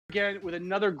again with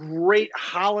another great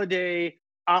holiday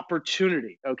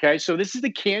opportunity. Okay, so this is the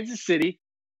Kansas City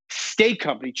Steak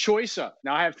Company choice of.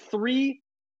 Now I have three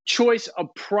choice of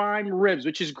prime ribs,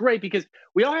 which is great because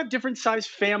we all have different size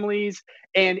families,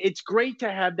 and it's great to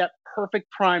have that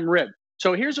perfect prime rib.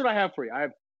 So here's what I have for you. I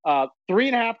have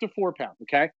 3.5 to 4 pounds.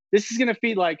 Okay, this is going to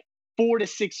feed like 4 to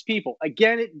 6 people.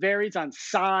 Again, it varies on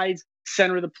size,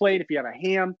 center of the plate if you have a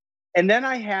ham, and then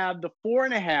I have the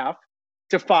 4.5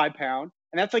 to 5 pound,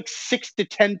 and that's like 6 to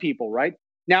 10 people, right?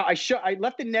 Now I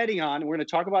left the netting on, and we're going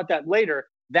to talk about that later.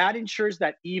 That ensures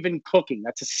that even cooking.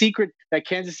 That's a secret that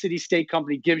Kansas City Steak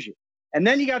Company gives you. And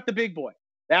then you got the big boy.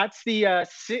 That's the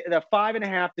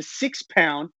 5.5 to 6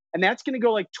 pound, and that's going to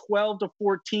go like 12 to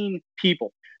 14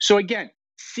 people. So again,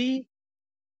 see,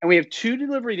 and we have two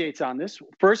delivery dates on this.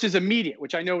 First is immediate,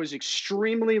 which I know is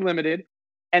extremely limited,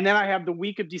 and then I have the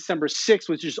week of December 6th,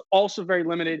 which is also very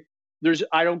limited.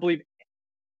 I don't believe.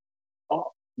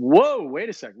 Oh, whoa, wait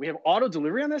a second. We have auto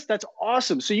delivery on this? That's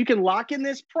awesome. So you can lock in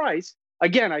this price.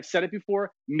 Again, I've said it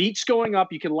before, meat's going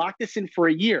up. You can lock this in for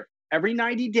a year. Every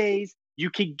 90 days, you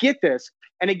can get this.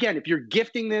 And again, if you're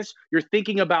gifting this, you're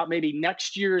thinking about maybe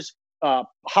next year's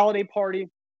holiday party.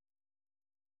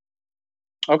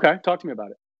 Okay, talk to me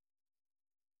about it.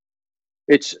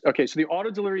 It's okay. So the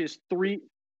auto delivery is three.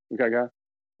 Okay, got it.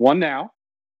 One now,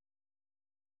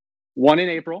 one in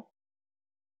April,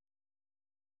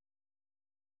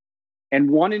 and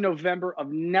one in November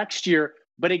of next year.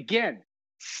 But again,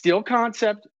 still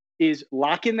concept is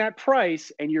lock in that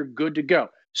price and you're good to go.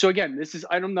 So again, this is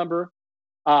item number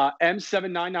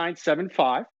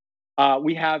M79975.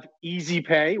 We have easy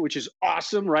pay, which is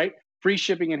awesome, right? Free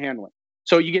shipping and handling.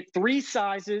 So you get three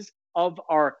sizes of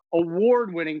our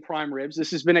award-winning prime ribs.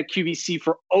 This has been at QVC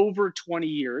for over 20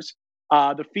 years.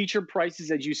 The feature prices,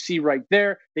 as you see right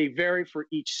there, they vary for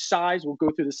each size. We'll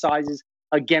go through the sizes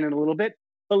again in a little bit.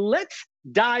 But let's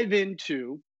dive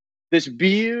into this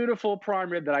beautiful prime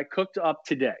rib that I cooked up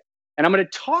today. And I'm going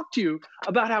to talk to you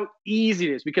about how easy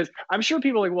it is, because I'm sure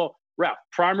people are like, well, Ralph,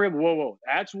 prime rib, whoa,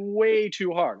 that's way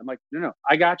too hard. I'm like, no,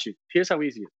 I got you. Here's how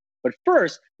easy it is. But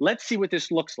first, let's see what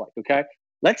this looks like, okay?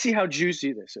 Let's see how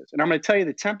juicy this is. And I'm going to tell you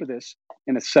the temp of this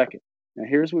in a second. Now,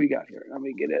 here's what we got here. Let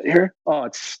me get it here. Oh,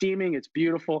 it's steaming. It's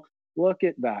beautiful. Look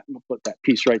at that. I'm going to put that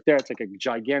piece right there. It's like a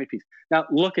gigantic piece. Now,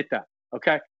 look at that,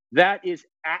 okay? That is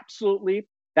absolutely,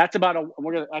 that's about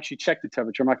we're going to actually check the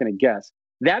temperature. I'm not going to guess.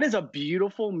 That is a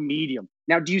beautiful medium.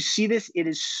 Now, do you see this? It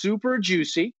is super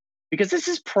juicy because this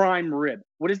is prime rib.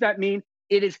 What does that mean?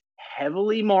 It is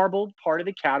heavily marbled, part of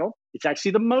the cattle. It's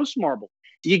actually the most marbled.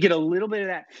 You get a little bit of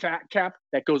that fat cap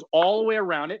that goes all the way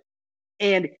around it.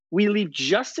 And we leave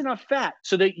just enough fat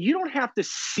so that you don't have to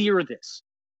sear this.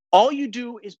 All you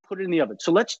do is put it in the oven.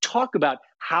 So let's talk about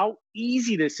how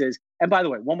easy this is. And by the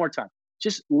way, one more time,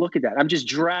 just look at that. I'm just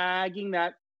dragging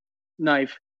that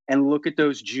knife and look at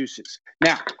those juices.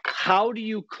 Now, how do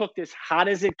you cook this? How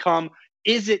does it come?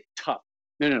 Is it tough?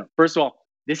 No. First of all,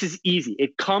 this is easy.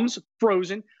 It comes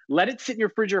frozen. Let it sit in your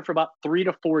refrigerator for about 3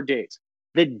 to 4 days.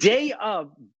 The day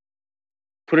of,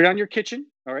 put it on your kitchen,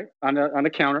 all right, on the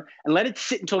counter, and let it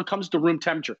sit until it comes to room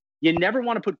temperature. You never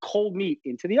want to put cold meat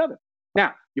into the oven.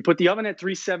 Now, you put the oven at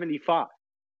 375.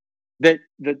 The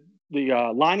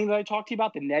lining that I talked to you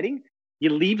about, the netting, you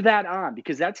leave that on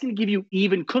because that's going to give you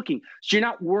even cooking. So you're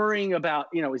not worrying about,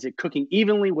 is it cooking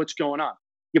evenly? What's going on?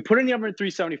 You put it in the oven at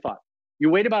 375. You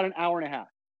wait about an hour and a half.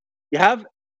 You have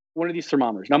one of these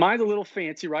thermometers. Now, mine's a little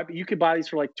fancy, right? But you could buy these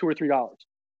for like $2 or $3.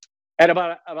 At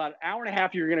about an hour and a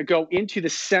half, you're going to go into the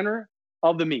center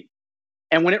of the meat.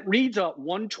 And when it reads a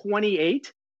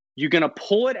 128, you're going to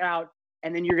pull it out,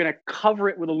 and then you're going to cover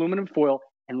it with aluminum foil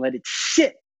and let it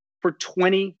sit for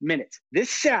 20 minutes. This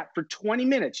sat for 20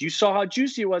 minutes. You saw how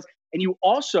juicy it was, and you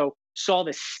also saw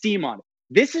the steam on it.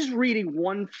 This is reading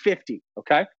 150,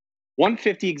 okay?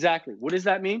 150 exactly. What does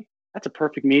that mean? That's a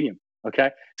perfect medium,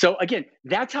 okay? So again,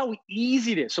 that's how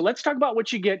easy it is. So let's talk about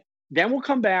what you get. Then we'll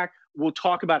come back. We'll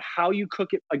talk about how you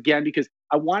cook it again, because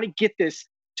I want to get this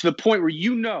to the point where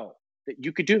you know that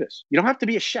you could do this. You don't have to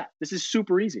be a chef. This is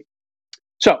super easy.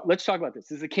 So let's talk about this.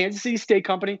 This is the Kansas City Steak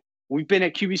Company. We've been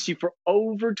at QVC for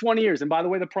over 20 years. And by the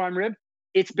way, the prime rib,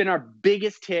 it's been our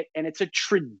biggest hit, and it's a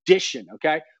tradition,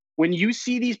 okay? When you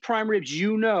see these prime ribs,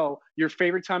 you know your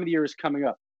favorite time of the year is coming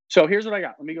up. So here's what I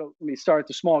got. Let me start at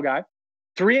the small guy.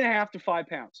 3.5 to 5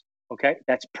 pounds. Okay,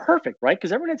 that's perfect, right?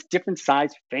 Because everyone has different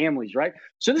size families, right?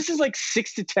 So this is like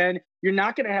 6 to 10. You're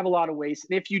not going to have a lot of waste.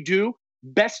 And if you do,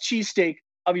 best cheesesteak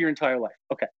of your entire life.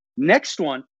 Okay, next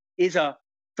one is a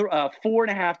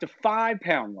 4.5 to 5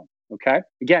 pound one. Okay,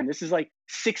 again, this is like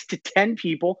 6 to 10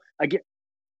 people. Again,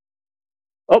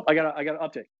 oh, I got an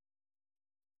update.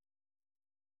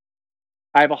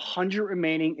 I have 100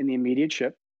 remaining in the immediate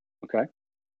ship. Okay.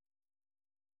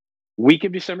 Week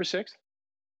of December 6th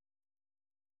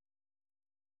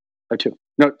or two.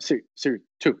 No, serious,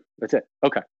 two. That's it.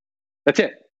 Okay. That's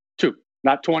it. Two,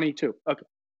 not 22. Okay.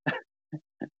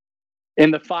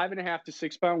 In the 5.5 to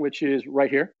 6 pound, which is right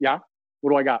here. Yeah.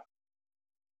 What do I got?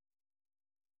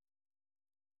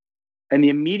 And the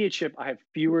immediate ship, I have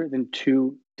fewer than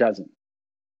 2 dozen.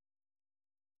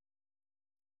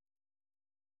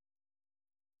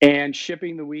 And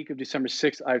shipping the week of December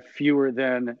 6th, I have fewer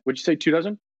than, would you say 2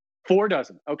 dozen? 4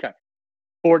 dozen. Okay.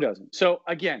 4 dozen. So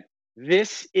again,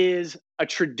 this is a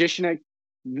tradition,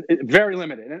 very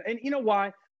limited. And you know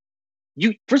why?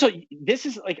 You first of all, this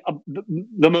is like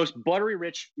the most buttery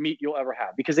rich meat you'll ever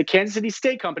have because the Kansas City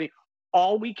Steak Company,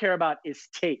 all we care about is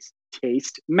taste.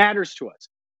 Taste matters to us.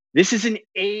 This is an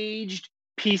aged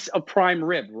piece of prime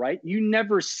rib, right? You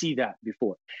never see that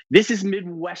before. This is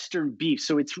Midwestern beef,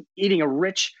 so it's eating a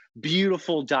rich,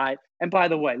 beautiful diet. And by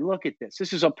the way, look at this.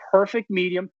 This is a perfect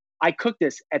medium. I cooked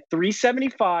this at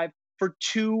 375 for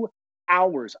 2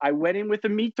 hours. I went in with a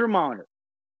meat thermometer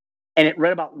and it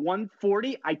read about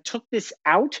 140. I took this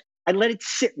out. I let it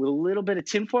sit with a little bit of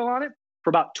tinfoil on it for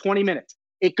about 20 minutes.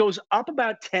 It goes up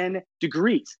about 10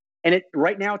 degrees. And it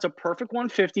right now it's a perfect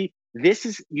 150. This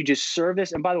is you just serve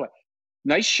this. And by the way,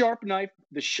 nice sharp knife.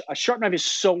 A sharp knife is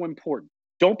so important.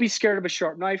 Don't be scared of a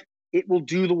sharp knife. It will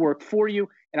do the work for you.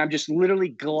 And I'm just literally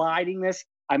gliding this.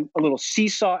 I'm a little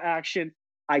seesaw action.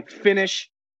 I finish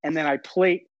and then I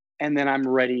plate and then I'm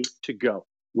ready to go.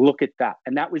 Look at that.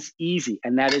 And that was easy.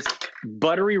 And that is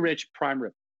buttery rich prime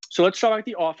rib. So let's talk about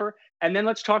the offer. And then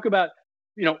let's talk about,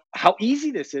 how easy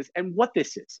this is and what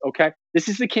this is. Okay. This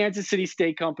is the Kansas City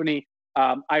Steak Company.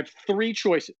 I have 3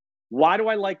 choices. Why do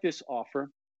I like this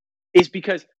offer? Is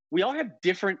because we all have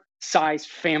different size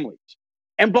families.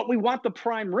 But we want the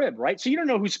prime rib, right? So you don't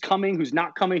know who's coming, who's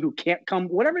not coming, who can't come,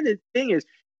 whatever the thing is.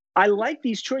 I like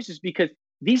these choices because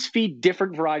these feed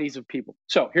different varieties of people.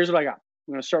 So here's what I got.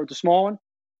 I'm going to start with the small one.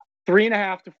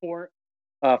 3.5 to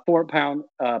 4 pound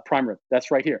prime rib. That's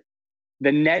right here.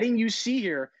 The netting you see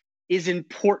here is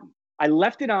important. I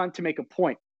left it on to make a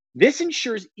point. This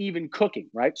ensures even cooking,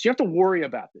 right? So you have to worry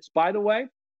about this. By the way,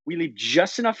 we leave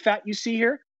just enough fat you see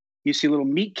here. You see a little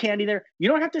meat candy there. You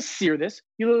don't have to sear this.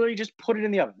 You literally just put it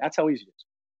in the oven. That's how easy it is.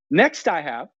 Next I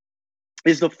have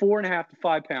is the 4.5 to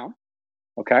 5 pound.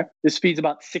 Okay. This feeds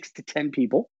about 6 to 10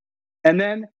 people. And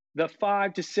then the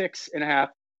 5 to 6.5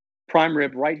 prime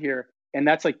rib right here. And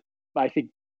that's like, I think,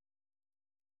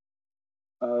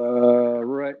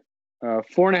 right, 4.5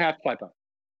 to 5 pound.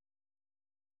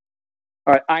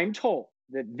 All right. I'm told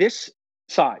that this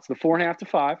size, the 4.5 to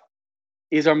 5,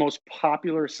 is our most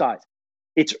popular size.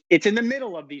 It's in the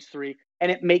middle of these 3,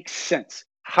 and it makes sense.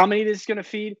 How many this is going to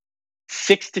feed?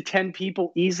 6 to 10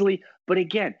 people easily. But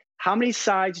again, how many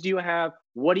sides do you have?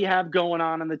 What do you have going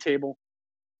on the table?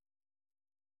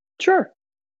 Sure.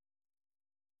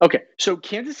 Okay. So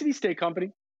Kansas City Steak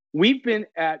Company, we've been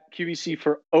at QVC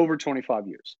for over 25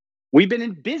 years. We've been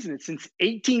in business since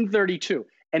 1832,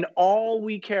 and all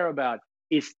we care about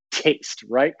is taste,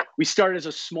 right? We started as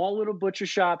a small little butcher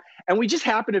shop, and we just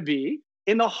happen to be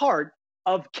in the heart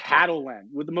of cattle land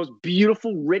with the most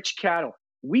beautiful, rich cattle.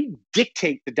 We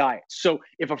dictate the diet. So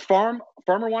if a farmer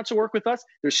wants to work with us,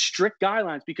 there's strict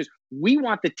guidelines because we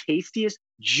want the tastiest,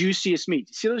 juiciest meat.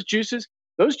 You see those juices?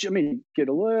 I mean, get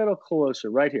a little closer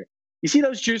right here. You see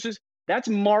those juices? That's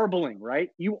marbling, right?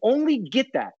 You only get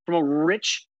that from a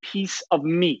rich piece of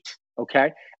meat,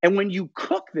 okay? And when you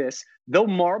cook this, though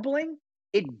marbling,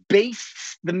 it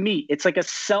bastes the meat. It's like a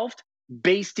self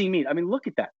basting meat. I mean, look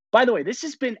at that. By the way, this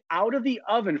has been out of the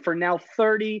oven for now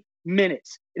 30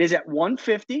 minutes. It is at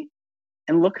 150,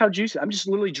 and look how juicy. I'm just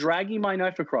literally dragging my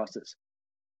knife across this.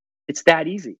 It's that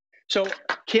easy. So,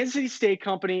 Kansas City Steak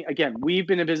Company, again, we've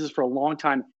been in business for a long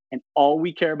time, and all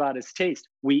we care about is taste.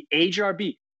 We age our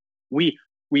beef. We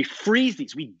freeze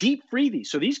these. We deep freeze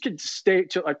these. So these could stay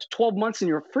to 12 months in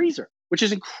your freezer, which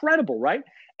is incredible, right?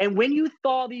 And when you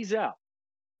thaw these out,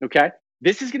 okay,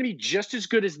 this is going to be just as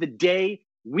good as the day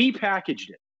we packaged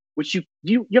it. Which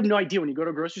you have no idea when you go to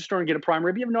a grocery store and get a prime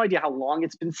rib. You have no idea how long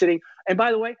it's been sitting. And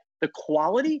by the way, the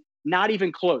quality, not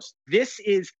even close. This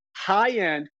is high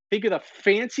end. Think of the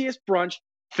fanciest brunch,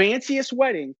 fanciest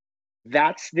wedding.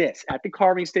 That's this at the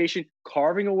carving station,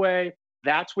 carving away.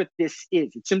 That's what this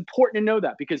is. It's important to know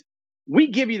that because we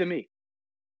give you the meat.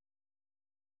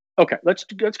 Okay, let's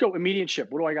go immediate ship.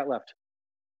 What do I got left?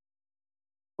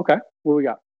 Okay, what do we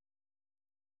got?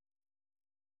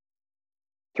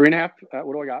 3.5.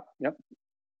 What do I got? Yep.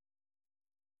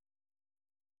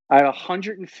 I have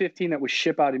 115 that would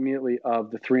ship out immediately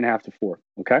of the 3.5 to 4.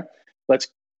 Okay. Let's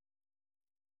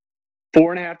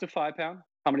 4.5 to 5 pound.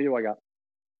 How many do I got?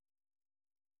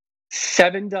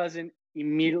 7 dozen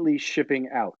immediately shipping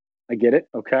out. I get it.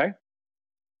 Okay.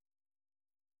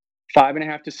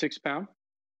 5.5 to 6 pound.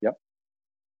 Yep.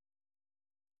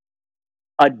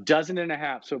 A dozen and a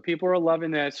half. So people are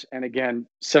loving this. And again,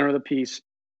 center of the piece.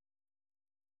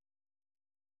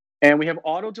 And we have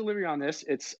auto delivery on this.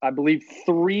 It's, I believe,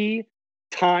 3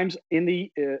 times in the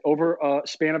over a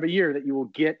span of a year that you will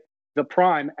get the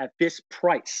Prime at this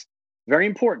price. Very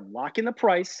important. Lock in the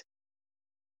price.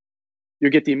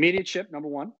 You'll get the immediate ship, number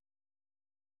one.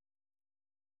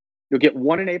 You'll get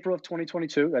one in April of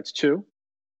 2022. That's 2.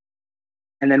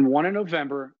 And then one in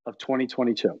November of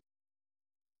 2022. And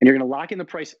you're going to lock in the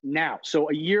price now. So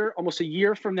a year, almost a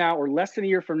year from now, or less than a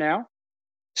year from now,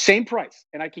 same price.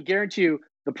 And I can guarantee you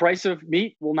the price of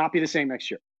meat will not be the same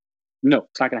next year. No,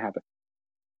 it's not going to happen.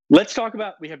 Let's talk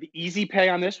about, we have the easy pay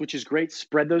on this, which is great.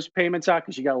 Spread those payments out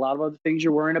because you got a lot of other things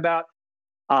you're worrying about.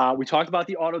 We talked about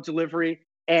the auto delivery.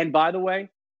 And by the way,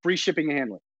 free shipping and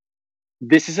handling.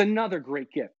 This is another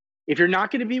great gift. If you're not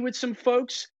going to be with some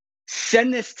folks,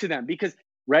 send this to them because,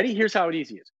 ready? Here's how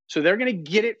easy it is. So they're going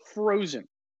to get it frozen.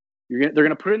 They're going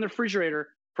to put it in the refrigerator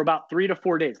for about 3 to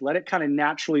 4 days. Let it kind of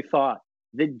naturally thaw.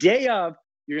 The day of,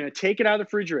 you're going to take it out of the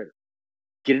refrigerator,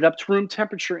 get it up to room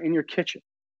temperature in your kitchen,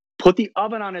 put the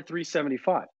oven on at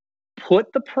 375,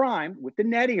 put the Prime with the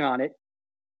netting on it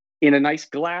in a nice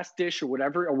glass dish or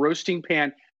whatever, a roasting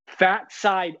pan, fat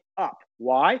side up.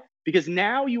 Why? Because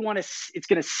now you want to, it's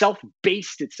going to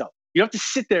self-baste itself. You don't have to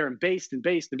sit there and baste and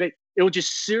baste and baste. It will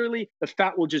just serially, the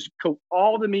fat will just coat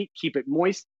all the meat, keep it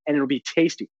moist, and it'll be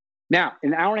tasty. Now,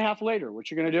 an hour and a half later, what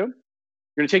you're going to do,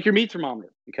 you're going to take your meat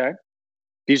thermometer, okay?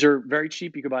 These are very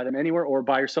cheap. You can buy them anywhere or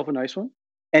buy yourself a nice one.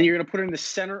 And you're going to put it in the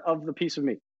center of the piece of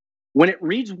meat. When it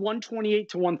reads 128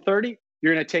 to 130,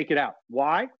 you're going to take it out.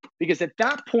 Why? Because at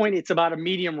that point, it's about a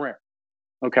medium rare,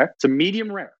 okay? It's a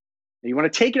medium rare. Now you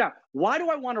want to take it out. Why do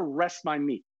I want to rest my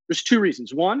meat? There's 2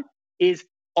 reasons. One is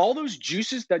all those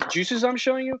juices, that juices I'm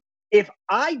showing you, if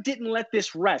I didn't let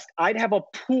this rest, I'd have a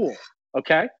pool,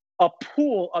 okay? A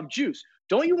pool of juice.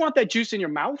 Don't you want that juice in your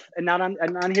mouth and not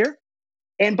on here?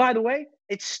 And by the way,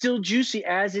 it's still juicy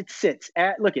as it sits.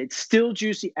 Look, it's still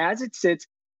juicy as it sits,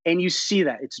 and you see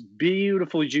that. It's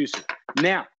beautifully juicy.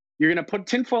 Now, you're going to put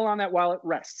tinfoil on that while it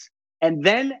rests. And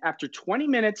then after 20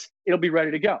 minutes, it'll be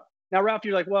ready to go. Now, Ralph,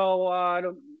 you're like,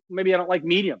 well, maybe I don't like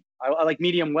medium. I like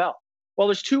medium well. Well,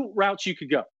 there's 2 routes you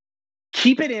could go.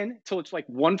 Keep it in till it's like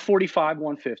 145,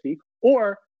 150,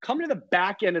 or come to the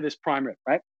back end of this prime rib,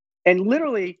 right? And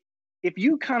literally, if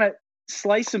you kind of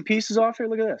slice some pieces off here,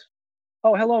 look at this.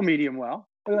 Oh, hello, medium well.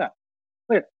 Look at that.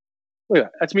 Look at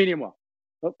that. That's medium well.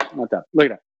 Oh, not that. Look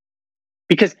at that.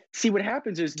 Because see, what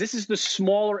happens is this is the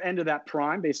smaller end of that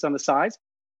prime based on the size.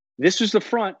 This is the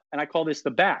front, and I call this the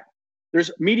back.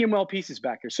 There's medium well pieces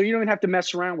back here. So you don't even have to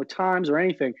mess around with times or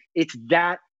anything. It's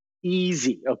that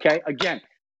easy, okay? Again,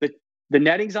 the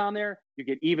netting's on there. You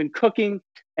get even cooking.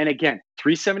 And again,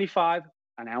 375,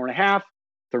 an hour and a half,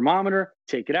 thermometer,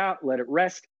 take it out, let it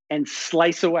rest, and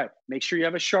slice away. Make sure you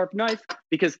have a sharp knife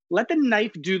because let the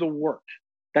knife do the work.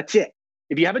 That's it.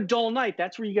 If you have a dull knife,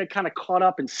 that's where you get kind of caught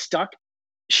up and stuck.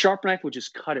 Sharp knife will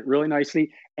just cut it really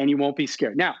nicely and you won't be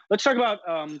scared. Now, let's talk about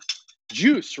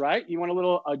juice, right? You want a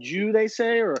little jus, they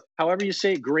say, or however you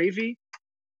say it, gravy.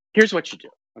 Here's what you do,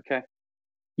 okay?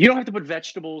 You don't have to put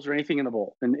vegetables or anything in the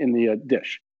bowl, in the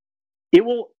dish. It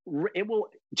will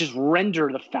just render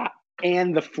the fat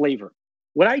and the flavor.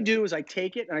 What I do is I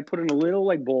take it and I put it in a little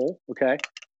like bowl, okay?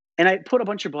 And I put a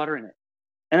bunch of butter in it.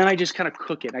 And then I just kind of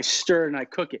cook it. And I stir it and I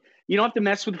cook it. You don't have to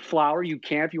mess with flour. You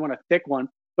can if you want a thick one.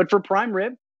 But for prime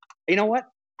rib, you know what?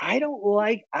 I don't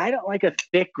like a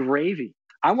thick gravy.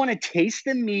 I want to taste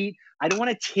the meat. I don't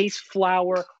want to taste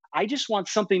flour. I just want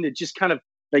something to just kind of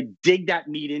like dig that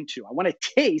meat into. I want to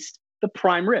taste the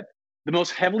prime rib, the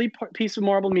most heavily piece of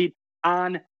marbled meat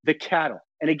on the cattle.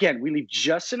 And again, we leave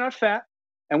just enough fat.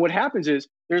 And what happens is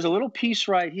there's a little piece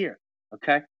right here,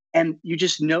 okay? And you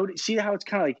just notice, see how it's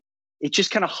kind of like, it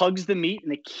just kind of hugs the meat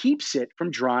and it keeps it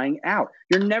from drying out.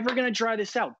 You're never going to dry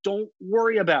this out. Don't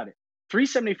worry about it.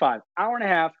 375, hour and a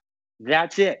half,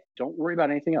 that's it. Don't worry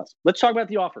about anything else. Let's talk about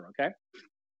the offer, okay?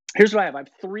 Here's what I have. I have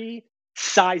 3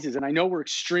 sizes, and I know we're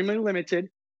extremely limited.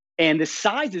 And the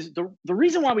sizes, the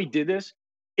reason why we did this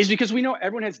is because we know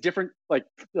everyone has different like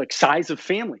size of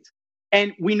families.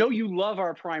 And we know you love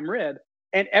our prime rib,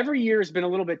 and every year has been a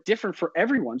little bit different for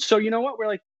everyone. So you know what? We're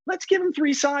like, let's give them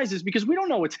 3 sizes because we don't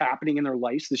know what's happening in their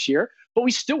lives this year, but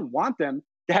we still want them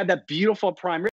to have that beautiful prime rib.